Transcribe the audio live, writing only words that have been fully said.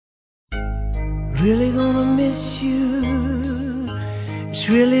Really gonna miss you. It's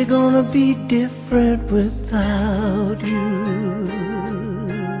really gonna be different without you.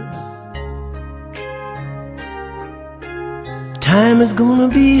 Time is gonna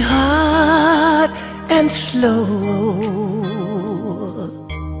be hard and slow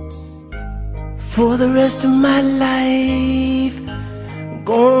for the rest of my life. I'm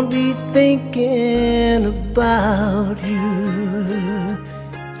gonna be thinking about you.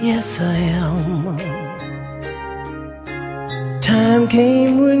 Yes, I am. Time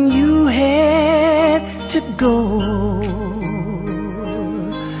came when you had to go.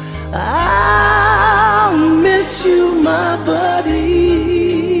 I'll miss you, my buddy.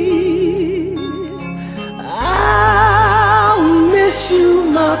 I'll miss you,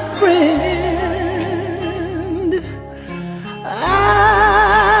 my friend.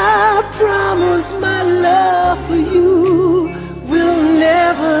 I promise my love for you will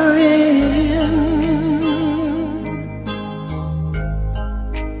never end.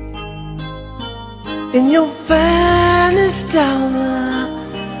 In your finest hour,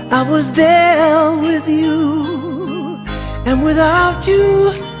 I was there with you, and without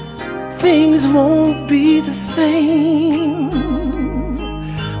you, things won't be the same.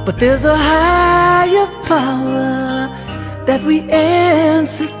 But there's a higher power that we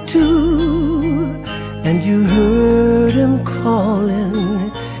answer to, and you heard him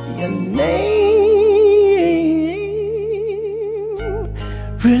calling your name.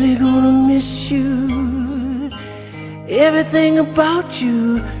 Really gonna miss you. Everything about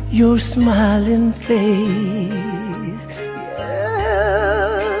you, your smiling face.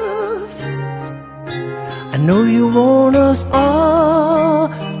 Yes, I know you want us all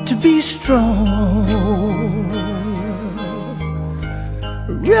to be strong.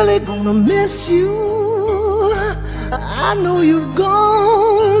 Really gonna miss you. I know you've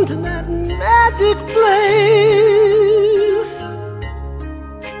gone to that magic place,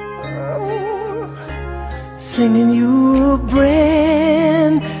 singing you a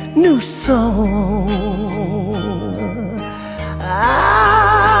brand new song.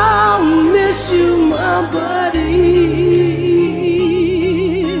 I'll miss you, my buddy.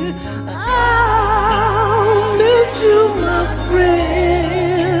 I'll miss you, my friend.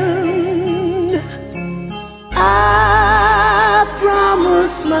 I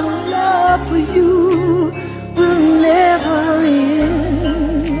promise my love for you will never end.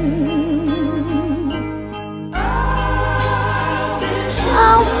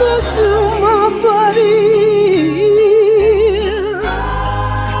 I'll miss you, my buddy.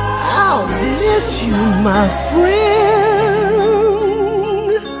 I'll miss you, my friend.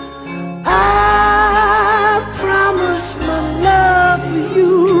 I promise my love for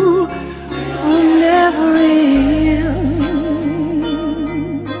you will never end.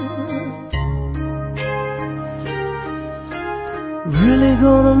 Really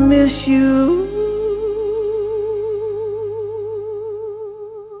gonna miss you.